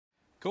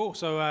Cool.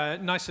 So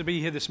nice to be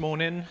here this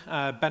morning.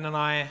 Ben and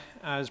I,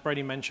 as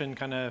Brady mentioned,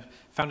 kind of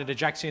founded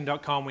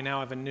Ajaxian.com. We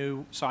now have a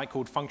new site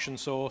called Function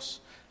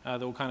Source that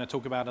we'll kind of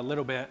talk about a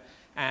little bit.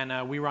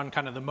 And we run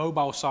kind of the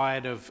mobile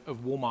side of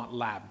Walmart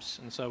Labs.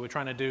 And so we're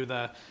trying to do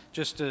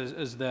just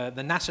as the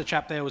NASA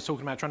chap there was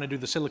talking about trying to do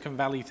the Silicon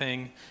Valley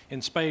thing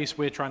in space,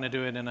 we're trying to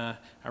do it in a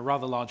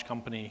rather large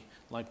company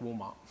like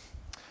Walmart.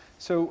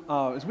 So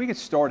as we get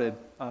started,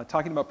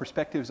 talking about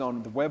perspectives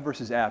on the web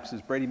versus apps,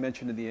 as Brady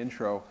mentioned in the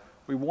intro,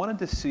 we wanted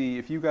to see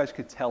if you guys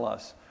could tell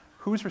us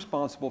who's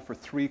responsible for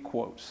 3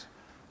 quotes.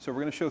 So we're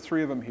going to show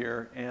 3 of them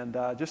here, and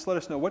just let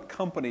us know what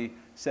company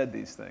said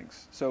these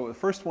things. So the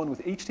first one,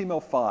 with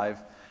HTML5,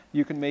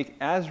 you can make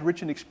as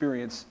rich an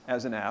experience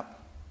as an app.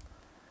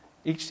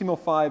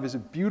 HTML5 is a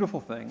beautiful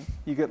thing.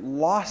 You get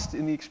lost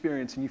in the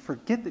experience, and you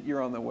forget that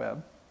you're on the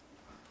web.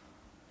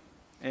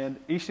 And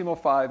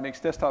HTML5 makes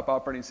desktop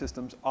operating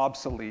systems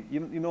obsolete. You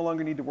no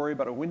longer need to worry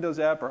about a Windows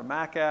app or a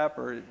Mac app,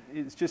 or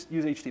it's just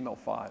use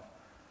HTML5.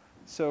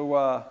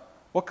 So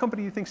what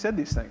company do you think said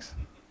these things?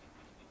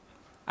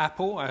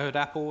 Apple. I heard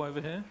Apple over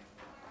here.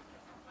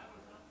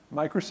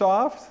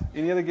 Microsoft.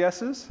 Any other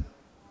guesses?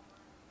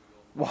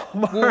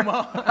 Walmart.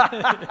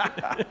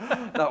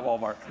 Not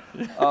Walmart.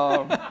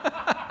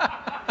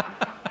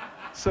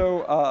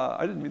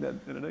 I didn't mean that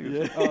in a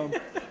negative. Yeah.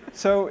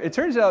 So it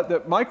turns out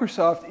that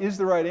Microsoft is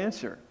the right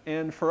answer.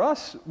 And for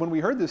us, when we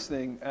heard this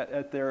thing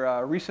at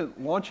their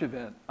recent launch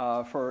event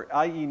for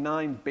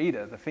IE9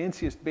 beta, the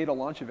fanciest beta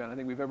launch event I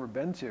think we've ever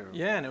been to.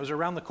 Yeah, and it was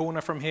around the corner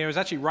from here. It was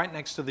actually right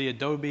next to the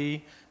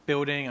Adobe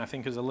building. I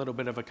think is a little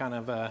bit of a kind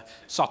of a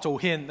subtle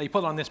hint. They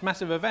put on this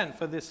massive event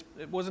for this.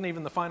 It wasn't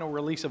even the final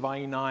release of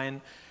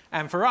IE9.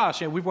 And for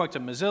us, we've worked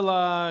at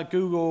Mozilla,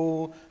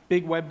 Google,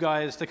 big web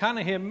guys. To kind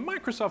of hear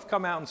Microsoft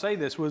come out and say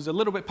this was a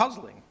little bit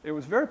puzzling. It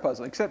was very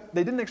puzzling, except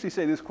they didn't actually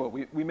say this quote.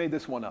 We made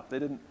this one up. They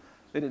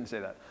didn't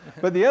say that.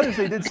 But the others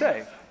they did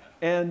say.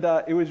 And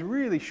it was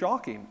really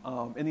shocking.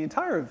 And the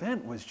entire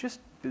event was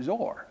just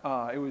bizarre.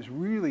 It was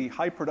really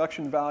high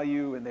production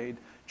value, and they'd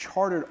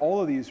chartered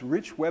all of these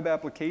rich web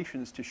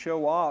applications to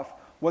show off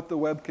what the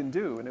web can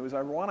do. And it was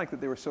ironic that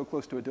they were so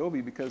close to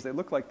Adobe because they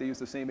looked like they used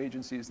the same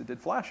agencies that did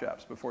Flash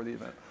apps before the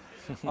event.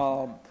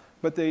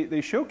 But they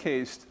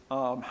showcased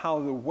how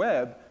the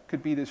web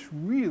could be this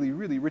really,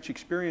 really rich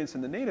experience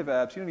in the native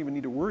apps. You don't even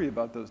need to worry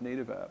about those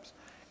native apps.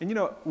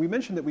 And we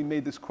mentioned that we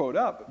made this quote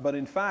up, but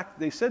in fact,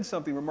 they said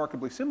something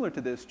remarkably similar to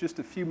this just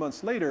a few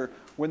months later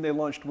when they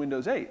launched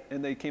Windows 8.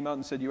 And they came out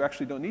and said, you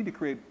actually don't need to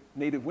create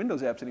native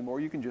Windows apps anymore.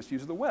 You can just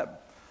use the web.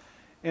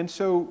 And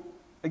so,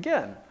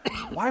 again,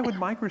 why would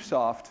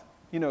Microsoft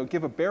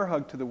give a bear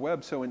hug to the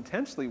web so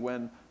intensely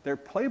when their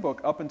playbook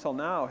up until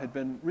now had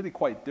been really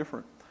quite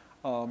different?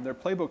 Their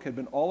playbook had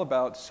been all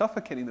about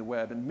suffocating the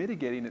web and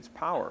mitigating its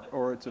power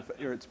or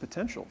its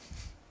potential.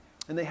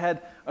 And they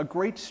had a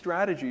great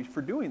strategy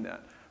for doing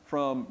that,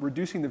 from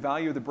reducing the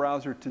value of the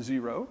browser to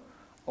 0,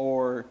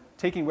 or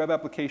taking web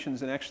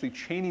applications and actually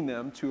chaining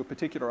them to a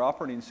particular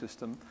operating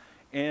system.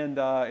 And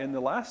in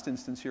the last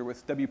instance here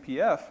with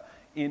WPF,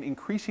 in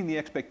increasing the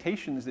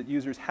expectations that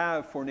users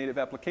have for native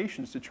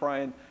applications to try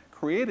and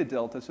create a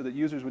delta so that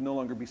users would no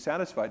longer be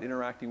satisfied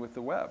interacting with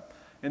the web.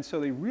 And so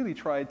they really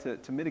tried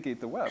to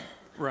mitigate the web.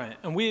 Right.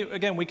 And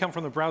we come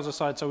from the browser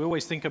side, so we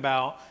always think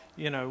about,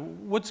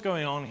 what's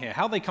going on here?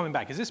 How are they coming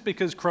back? Is this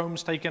because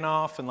Chrome's taken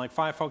off and like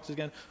Firefox is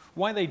again?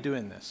 Why are they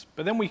doing this?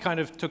 But then we kind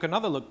of took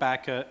another look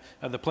back at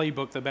the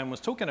playbook that Ben was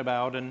talking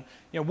about, and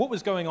what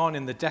was going on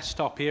in the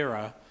desktop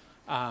era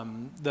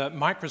that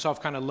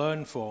Microsoft kind of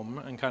learned from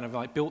and kind of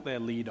like built their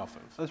lead off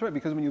of. That's right,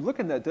 because when you look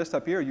in that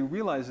desktop era, you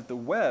realize that the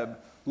web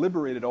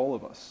liberated all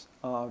of us.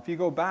 If you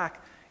go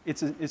back,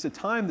 it's a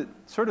time that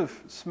sort of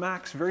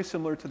smacks very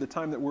similar to the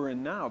time that we're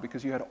in now,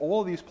 because you had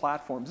all these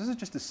platforms. This is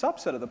just a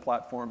subset of the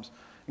platforms,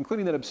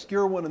 including that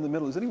obscure one in the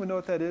middle. Does anyone know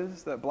what that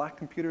is, that black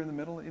computer in the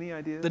middle? Any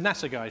ideas? The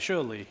NASA guy,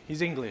 surely.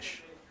 He's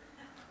English.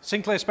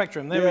 Sinclair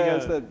Spectrum, there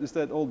we go. It's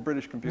that old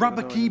British computer.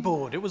 Rubber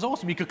keyboard. It was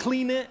awesome. You could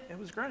clean it. It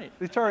was great.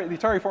 The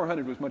Atari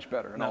 400 was much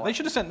better. No, they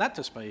should have sent that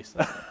to space.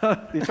 The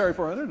Atari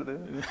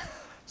 400?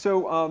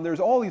 So there's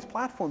all these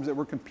platforms that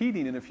were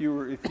competing, and if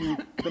you've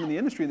been in the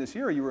industry in this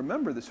era, you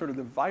remember the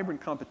vibrant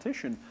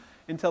competition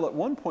until at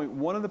one point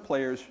one of the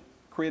players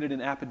created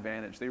an app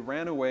advantage. They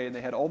ran away and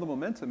they had all the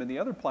momentum, and the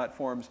other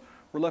platforms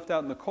were left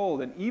out in the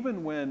cold. And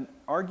even when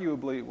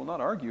arguably, well, not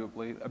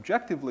arguably,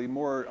 objectively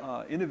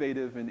more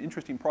innovative and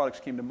interesting products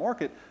came to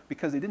market,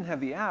 because they didn't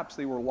have the apps,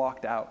 they were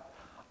locked out.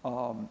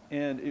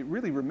 And it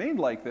really remained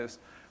like this,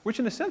 which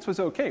in a sense was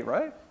okay,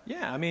 right?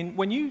 Yeah, I mean,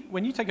 when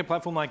you take a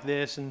platform like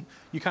this and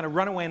you kind of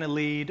run away in a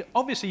lead,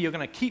 obviously you're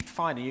going to keep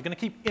fighting. You're going to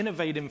keep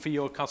innovating for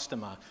your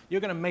customer.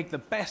 You're going to make the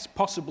best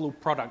possible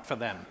product for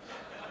them.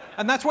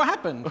 And that's what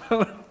happened.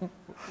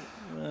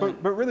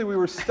 But really, we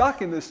were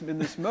stuck in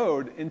this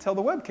mode until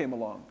the web came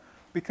along,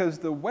 because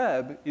the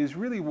web is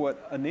really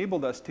what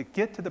enabled us to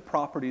get to the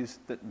properties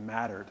that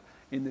mattered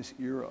in this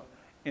era.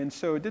 And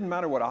so it didn't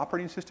matter what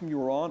operating system you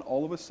were on,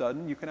 all of a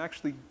sudden you can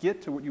actually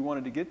get to what you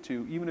wanted to get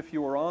to, even if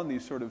you were on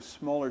these sort of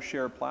smaller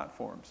share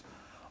platforms.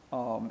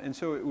 And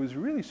so it was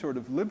really sort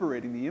of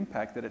liberating the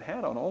impact that it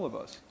had on all of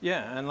us.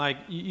 Yeah, and like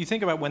you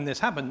think about when this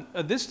happened,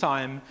 at this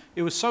time,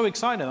 it was so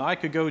exciting that I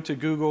could go to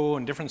Google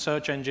and different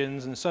search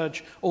engines and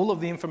search all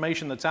of the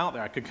information that's out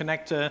there. I could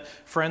connect to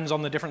friends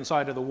on the different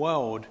side of the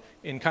world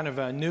in kind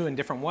of new and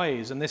different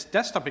ways. And this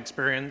desktop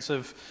experience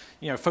of,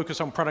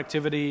 focus on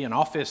productivity and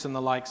Office and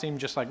the like seemed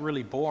just like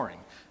really boring.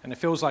 And it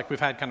feels like we've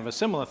had kind of a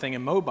similar thing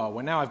in mobile,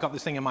 where now I've got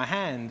this thing in my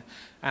hand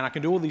and I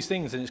can do all these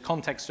things and it's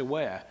context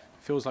aware.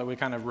 Feels like we're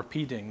kind of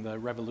repeating the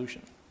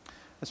revolution.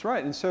 That's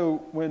right. And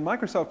so when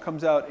Microsoft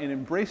comes out and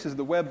embraces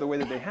the web the way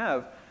that they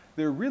have,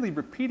 they're really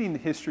repeating the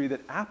history that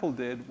Apple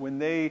did when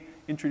they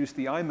introduced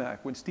the iMac.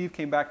 When Steve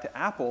came back to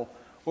Apple,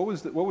 what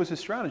was his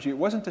strategy? It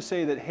wasn't to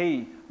say that,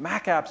 hey,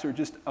 Mac apps are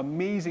just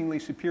amazingly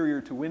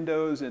superior to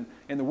Windows and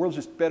the world's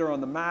just better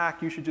on the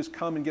Mac. You should just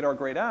come and get our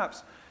great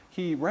apps.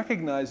 He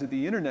recognized that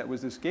the internet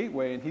was this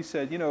gateway, and he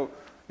said,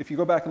 if you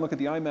go back and look at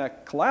the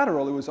iMac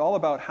collateral, it was all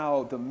about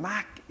how the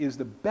Mac is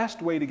the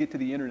best way to get to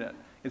the internet.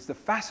 It's the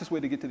fastest way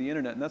to get to the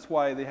internet, and that's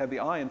why they have the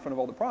I in front of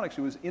all the products.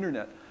 It was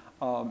internet,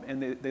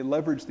 and they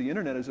leveraged the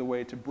internet as a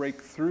way to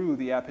break through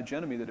the app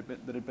hegemony that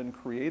had been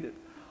created.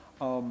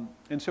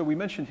 And so we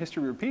mentioned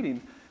history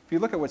repeating. If you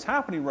look at what's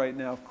happening right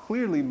now,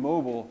 clearly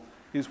mobile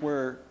is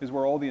where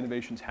all the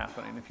innovation's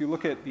happening. If you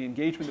look at the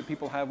engagement that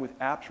people have with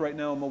apps right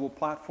now on mobile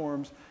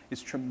platforms,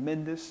 it's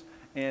tremendous.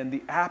 And the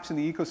apps in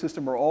the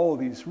ecosystem are all of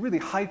these really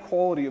high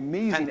quality,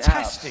 amazing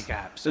fantastic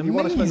apps that you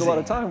want to spend a lot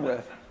of time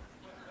with.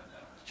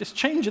 Just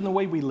changing the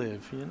way we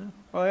live,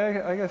 Well,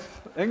 I guess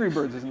Angry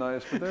Birds is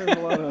nice, but there's a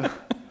lot of,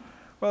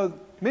 well,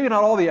 maybe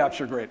not all the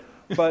apps are great,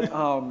 but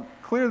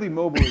clearly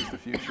mobile is the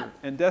future.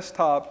 And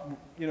desktop,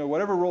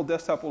 whatever role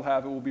desktop will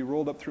have, it will be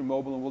rolled up through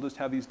mobile, and we'll just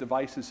have these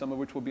devices, some of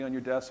which will be on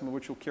your desk, some of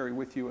which you'll carry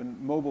with you, and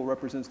mobile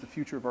represents the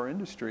future of our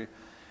industry.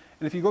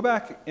 And if you go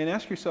back and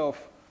ask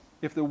yourself,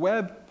 if the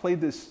web played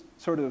this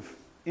sort of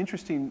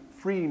interesting,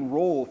 freeing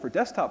role for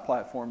desktop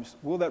platforms,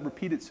 will that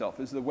repeat itself?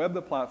 Is the web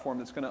the platform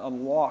that's going to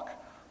unlock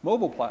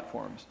mobile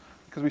platforms?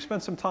 Because we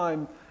spent some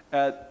time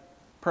at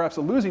perhaps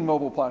a losing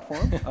mobile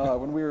platform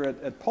when we were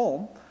at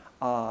Palm.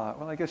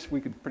 Well, I guess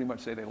we could pretty much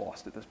say they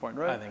lost at this point,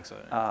 right? I think so.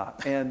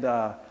 And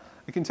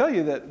I can tell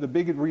you that the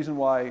big reason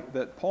why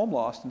that Palm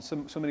lost and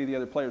so many of the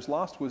other players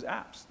lost was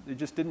apps. They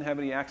just didn't have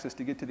any access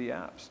to get to the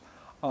apps.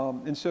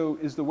 And so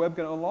is the web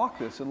going to unlock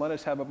this and let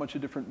us have a bunch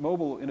of different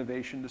mobile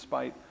innovation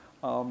despite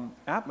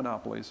app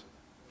monopolies?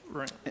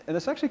 Right. And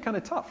it's actually kind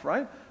of tough,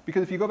 right?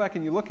 Because if you go back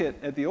and you look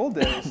at the old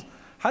days,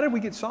 how did we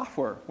get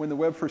software when the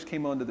web first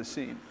came onto the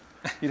scene?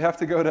 You'd have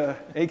to go to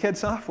Egghead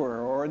Software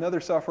or another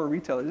software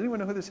retailer. Does anyone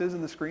know who this is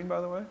on the screen, by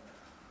the way?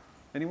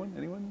 Anyone?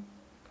 Anyone?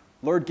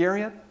 Lord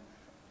Garriott?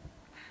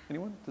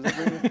 Anyone? Does that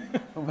bring you?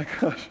 Oh my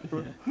gosh.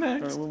 Yeah.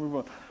 Next. All right, we'll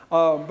move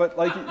on. But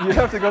like you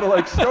have to go to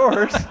like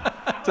stores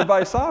to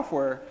buy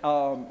software,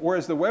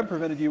 whereas the web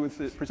presented you with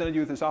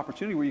this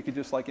opportunity where you could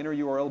just like enter a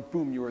URL,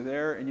 boom, you were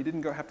there, and you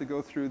didn't have to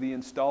go through the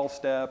install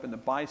step and the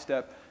buy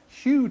step.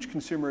 Huge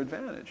consumer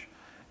advantage.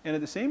 And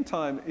at the same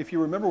time, if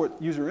you remember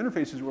what user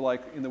interfaces were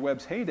like in the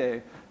web's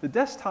heyday, the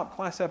desktop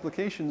class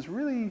applications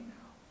really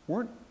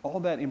weren't all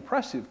that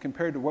impressive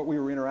compared to what we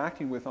were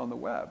interacting with on the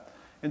web.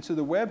 And so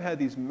the web had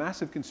these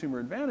massive consumer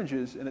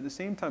advantages, and at the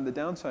same time, the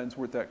downsides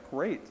weren't that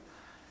great.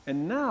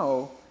 And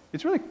now,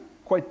 it's really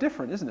quite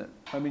different, isn't it?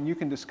 I mean, you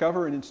can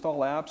discover and install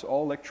apps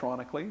all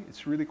electronically.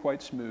 It's really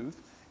quite smooth.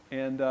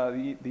 And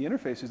the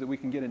interfaces that we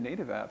can get in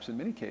native apps, in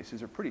many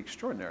cases, are pretty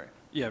extraordinary.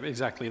 Yeah,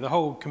 exactly. The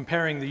whole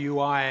comparing the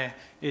UI,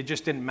 it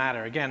just didn't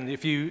matter. Again,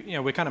 if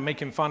we're kind of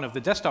making fun of the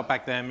desktop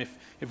back then.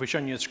 If we're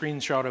showing you a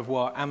screenshot of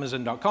what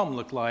Amazon.com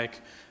looked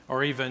like,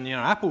 or even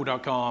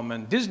Apple.com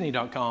and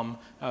Disney.com,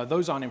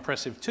 those aren't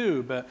impressive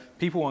too. But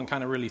people weren't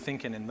kind of really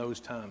thinking in those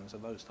terms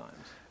at those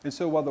times. And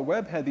so while the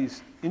web had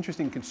these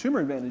interesting consumer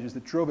advantages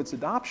that drove its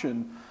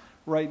adoption,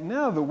 right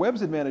now the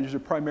web's advantages are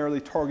primarily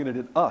targeted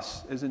at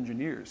us as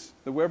engineers.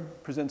 The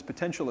web presents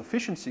potential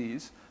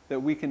efficiencies that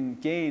we can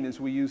gain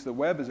as we use the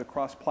web as a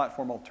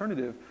cross-platform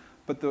alternative,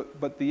 but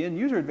the end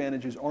user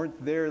advantages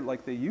aren't there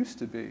like they used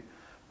to be.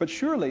 But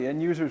surely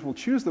end users will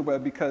choose the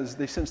web because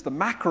they sense the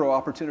macro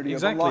opportunity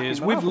of unlocking monopolies,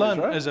 Exactly. As we've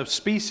learned right? as a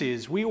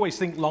species, we always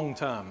think long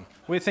term.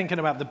 We're thinking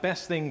about the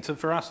best thing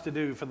for us to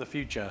do for the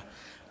future.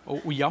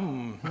 Oh,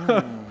 yum.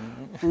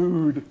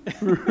 Food.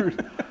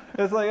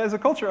 It's like, as a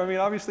culture, I mean,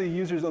 obviously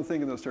users don't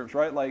think in those terms,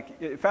 right?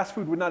 Like, fast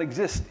food would not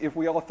exist if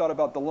we all thought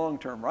about the long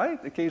term, right?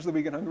 Occasionally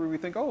we get hungry, we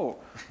think, oh,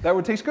 that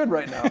would taste good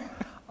right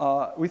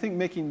now. We think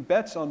making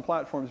bets on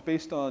platforms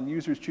based on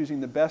users choosing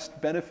the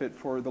best benefit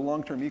for the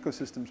long-term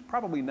ecosystem is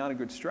probably not a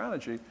good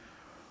strategy.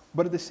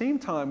 But at the same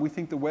time, we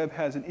think the web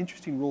has an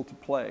interesting role to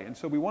play. And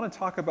so we want to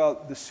talk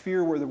about the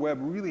sphere where the web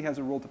really has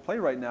a role to play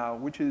right now,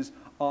 which is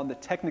on the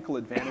technical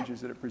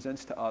advantages that it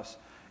presents to us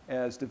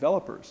as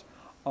developers.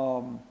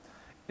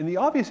 And the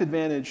obvious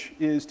advantage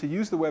is to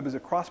use the web as a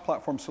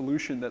cross-platform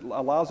solution that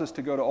allows us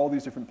to go to all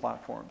these different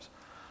platforms.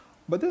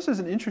 But this is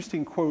an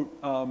interesting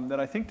quote that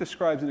I think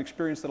describes an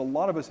experience that a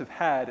lot of us have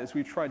had as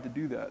we tried to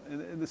do that.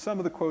 And the sum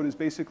of the quote is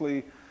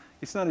basically,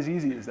 It's not as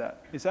easy as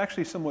that. It's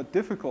actually somewhat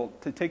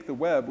difficult to take the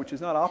web, which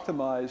is not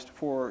optimized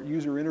for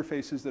user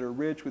interfaces that are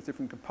rich with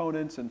different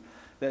components and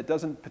that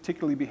doesn't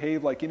particularly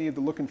behave like any of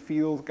the look and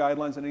feel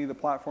guidelines on any of the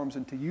platforms,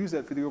 and to use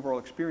that for the overall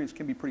experience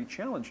can be pretty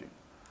challenging.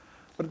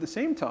 But at the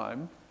same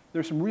time,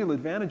 there's some real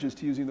advantages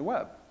to using the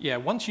web. Yeah,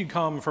 once you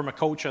come from a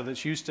culture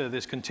that's used to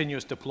this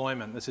continuous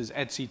deployment, this is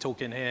Etsy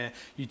talking here,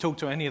 you talk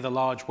to any of the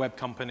large web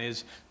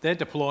companies, they're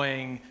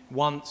deploying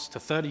once to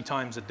 30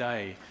 times a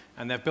day.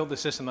 And they've built the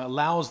system that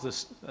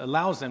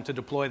allows them to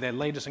deploy their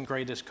latest and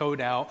greatest code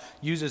out.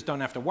 Users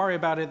don't have to worry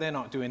about it. They're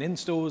not doing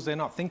installs. They're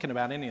not thinking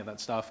about any of that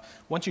stuff.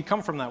 Once you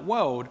come from that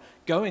world,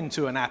 going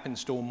to an app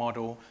install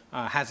model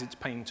has its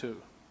pain too.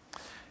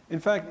 In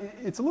fact,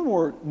 it's a little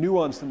more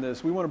nuanced than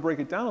this. We want to break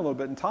it down a little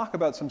bit and talk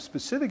about some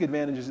specific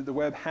advantages that the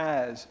web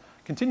has.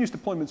 Continuous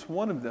deployment's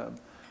one of them.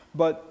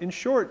 But in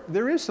short,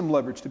 there is some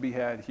leverage to be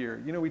had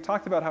here. You know, we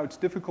talked about how it's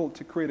difficult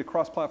to create a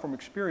cross-platform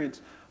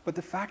experience, but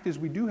the fact is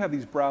we do have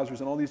these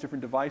browsers on all these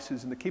different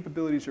devices, and the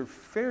capabilities are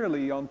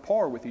fairly on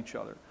par with each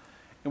other.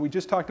 And we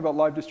just talked about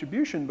live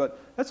distribution, but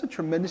that's a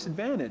tremendous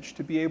advantage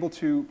to be able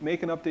to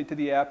make an update to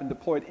the app and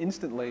deploy it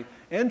instantly.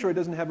 Android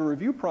doesn't have a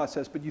review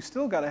process, but you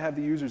still got to have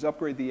the users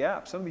upgrade the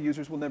app. Some of the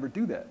users will never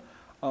do that.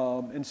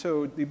 And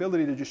so the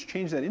ability to just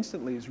change that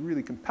instantly is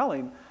really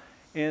compelling.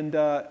 And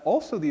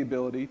also the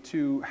ability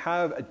to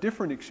have a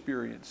different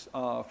experience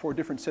for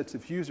different sets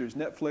of users.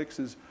 Netflix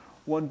is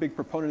one big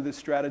proponent of this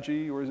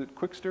strategy, or is it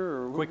Quickster?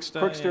 Or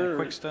Quickster, Quickster,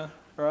 yeah, Quickster.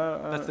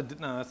 That's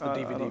the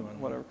DVD one.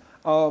 Whatever.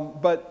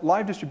 But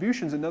live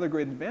distribution is another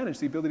great advantage,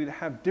 the ability to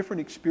have different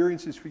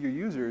experiences for your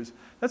users.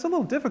 That's a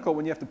little difficult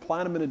when you have to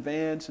plan them in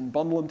advance and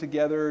bundle them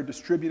together,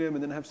 distribute them,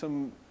 and then have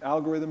some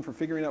algorithm for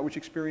figuring out which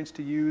experience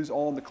to use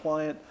all on the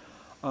client.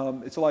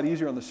 It's a lot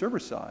easier on the server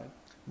side.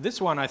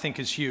 This one I think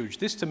is huge.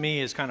 This to me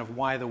is kind of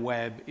why the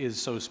web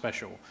is so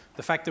special.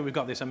 The fact that we've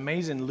got this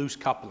amazing loose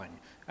coupling.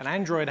 And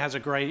Android has a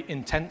great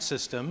intent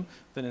system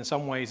that in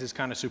some ways is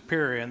kind of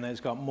superior, and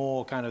there's got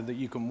more kind of that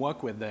you can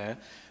work with there.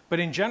 But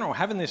in general,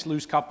 having this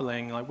loose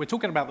coupling, like we're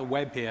talking about the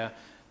web here,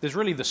 there's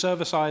really the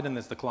server side and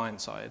there's the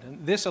client side.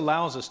 And this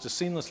allows us to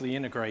seamlessly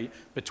integrate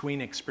between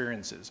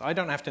experiences. I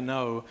don't have to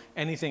know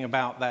anything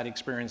about that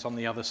experience on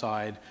the other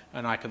side,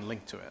 and I can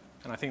link to it.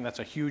 And I think that's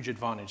a huge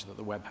advantage that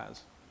the web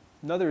has.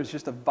 Another is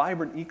just a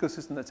vibrant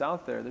ecosystem that's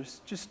out there. There's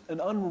just an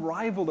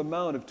unrivaled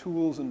amount of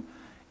tools and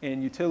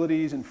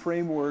utilities and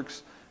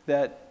frameworks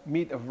that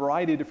meet a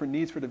variety of different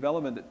needs for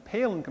development that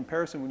pale in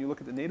comparison when you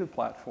look at the native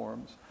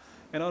platforms.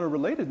 And on a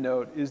related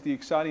note is the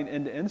exciting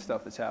end-to-end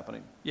stuff that's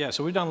happening. Yeah,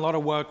 so we've done a lot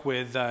of work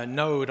with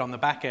Node on the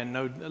back end.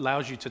 Node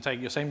allows you to take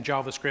your same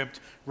JavaScript,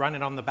 run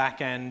it on the back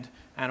end,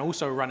 and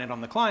also run it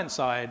on the client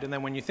side. And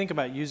then when you think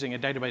about using a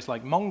database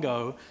like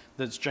Mongo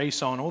that's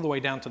JSON all the way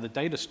down to the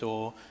data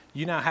store,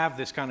 you now have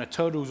this kind of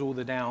turtles all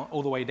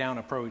the way down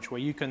approach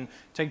where you can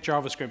take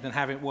JavaScript and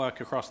have it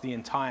work across the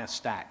entire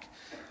stack.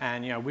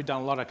 And you know, we've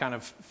done a lot of kind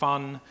of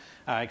fun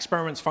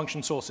experiments.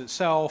 Function source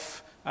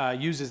itself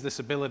uses this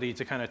ability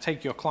to kind of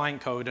take your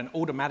client code and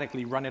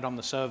automatically run it on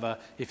the server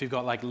if you've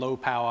got like low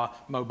power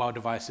mobile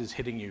devices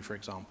hitting you, for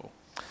example.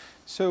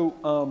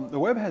 So the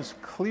web has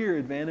clear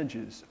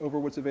advantages over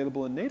what's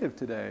available in native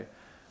today.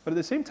 But at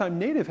the same time,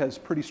 native has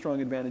pretty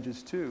strong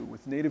advantages too,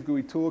 with native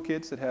GUI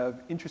toolkits that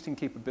have interesting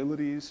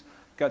capabilities,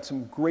 got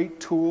some great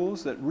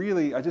tools that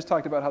really, I just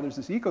talked about how there's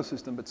this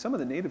ecosystem, but some of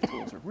the native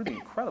tools are really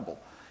incredible.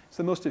 It's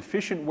the most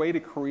efficient way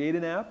to create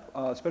an app,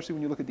 especially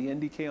when you look at the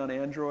NDK on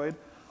Android.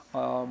 You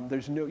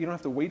don't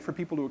have to wait for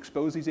people to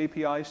expose these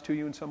APIs to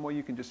you in some way.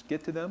 You can just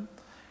get to them.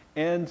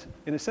 And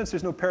in a sense,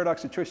 there's no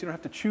paradox of choice. You don't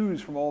have to choose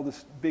from all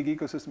this big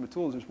ecosystem of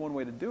tools. There's one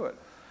way to do it.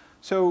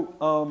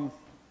 So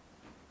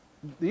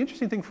the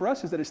interesting thing for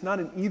us is that it's not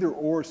an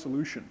either-or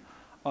solution.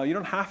 You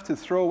don't have to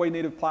throw away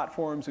native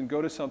platforms and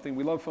go to something.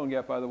 We love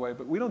PhoneGap, by the way,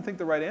 but we don't think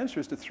the right answer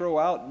is to throw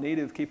out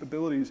native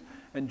capabilities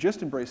and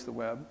just embrace the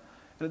web.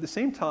 And at the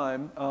same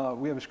time,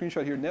 we have a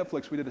screenshot here,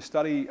 Netflix. We did a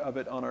study of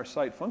it on our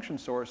site, Function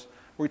Source,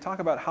 where we talk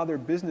about how their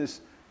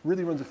business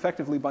really runs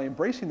effectively by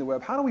embracing the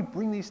web. How do we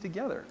bring these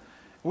together?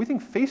 And we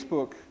think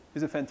Facebook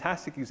is a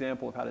fantastic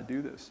example of how to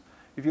do this.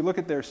 If you look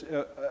at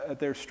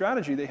their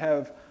strategy, they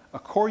have a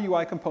core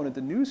UI component, the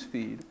news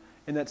feed,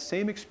 and that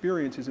same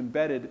experience is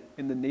embedded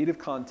in the native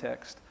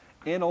context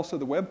and also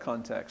the web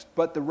context.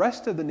 But the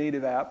rest of the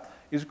native app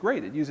is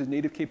great. It uses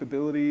native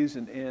capabilities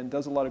and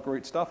does a lot of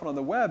great stuff. And on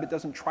the web, it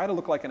doesn't try to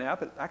look like an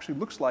app. It actually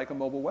looks like a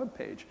mobile web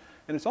page.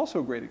 And it's also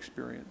a great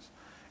experience.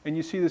 And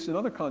you see this in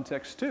other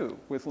contexts too,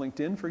 with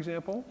LinkedIn, for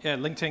example. Yeah,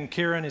 LinkedIn,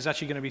 Kieran is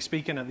actually going to be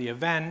speaking at the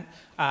event.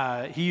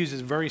 He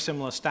uses a very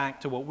similar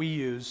stack to what we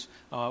use,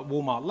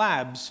 Walmart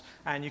Labs.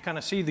 And you kind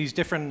of see these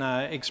different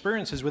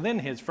experiences within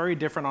here. It's very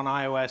different on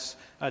iOS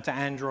to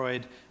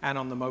Android and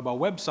on the mobile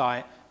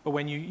website. But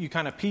when you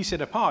kind of piece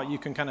it apart, you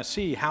can kind of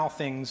see how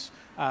things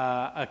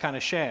are kind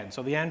of shared.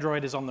 So the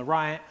Android is on the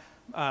right.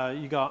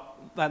 You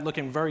got that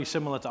looking very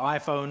similar to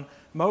iPhone.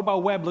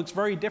 Mobile web looks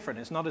very different.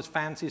 It's not as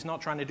fancy. It's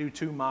not trying to do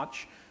too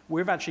much.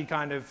 We've actually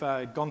kind of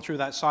gone through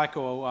that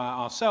cycle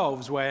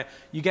ourselves, where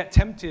you get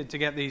tempted to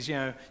get these,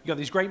 you got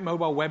these great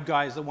mobile web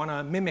guys that want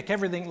to mimic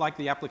everything like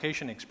the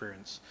application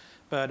experience.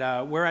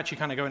 But we're actually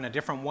kind of going a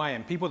different way.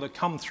 And people that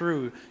come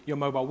through your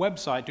mobile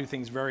website do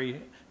things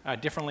very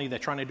differently. They're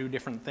trying to do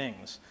different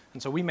things.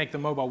 And so we make the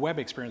mobile web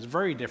experience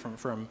very different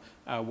from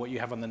what you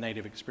have on the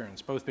native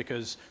experience, both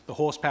because the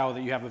horsepower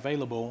that you have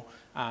available,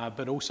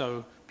 but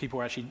also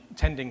people are actually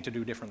tending to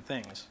do different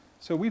things.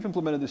 So we've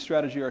implemented this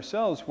strategy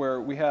ourselves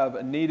where we have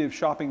a native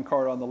shopping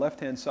cart on the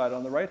left-hand side.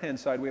 On the right-hand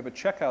side, we have a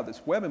checkout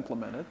that's web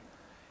implemented.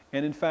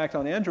 And in fact,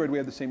 on Android, we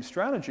have the same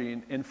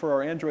strategy. And for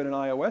our Android and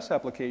iOS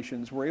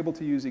applications, we're able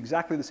to use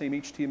exactly the same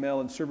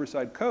HTML and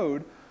server-side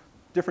code,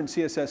 different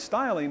CSS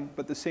styling,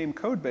 but the same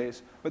code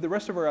base. But the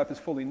rest of our app is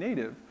fully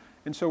native.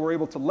 And so we're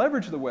able to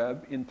leverage the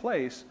web in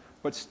place,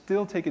 but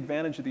still take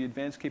advantage of the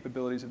advanced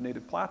capabilities of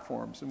native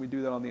platforms. And we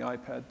do that on the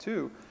iPad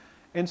too.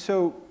 And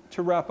so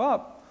to wrap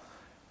up,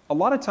 a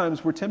lot of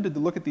times we're tempted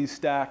to look at these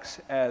stacks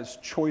as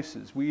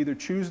choices. We either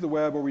choose the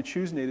web or we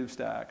choose native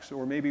stacks,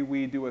 or maybe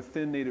we do a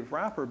thin native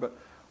wrapper. But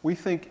we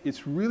think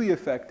it's really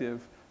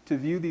effective to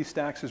view these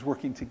stacks as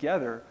working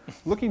together,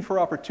 looking for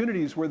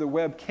opportunities where the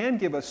web can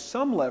give us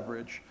some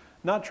leverage,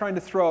 not trying to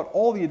throw out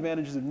all the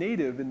advantages of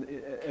native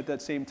at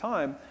that same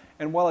time.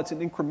 And while it's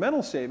an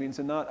incremental savings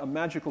and not a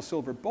magical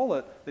silver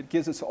bullet that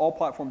gives us all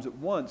platforms at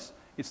once,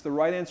 it's the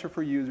right answer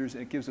for users,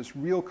 and it gives us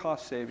real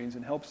cost savings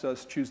and helps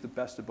us choose the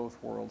best of both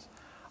worlds.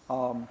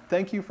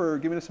 Thank you for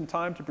giving us some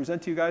time to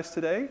present to you guys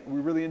today.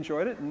 We really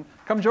enjoyed it, and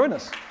come join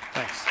us.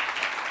 Thanks.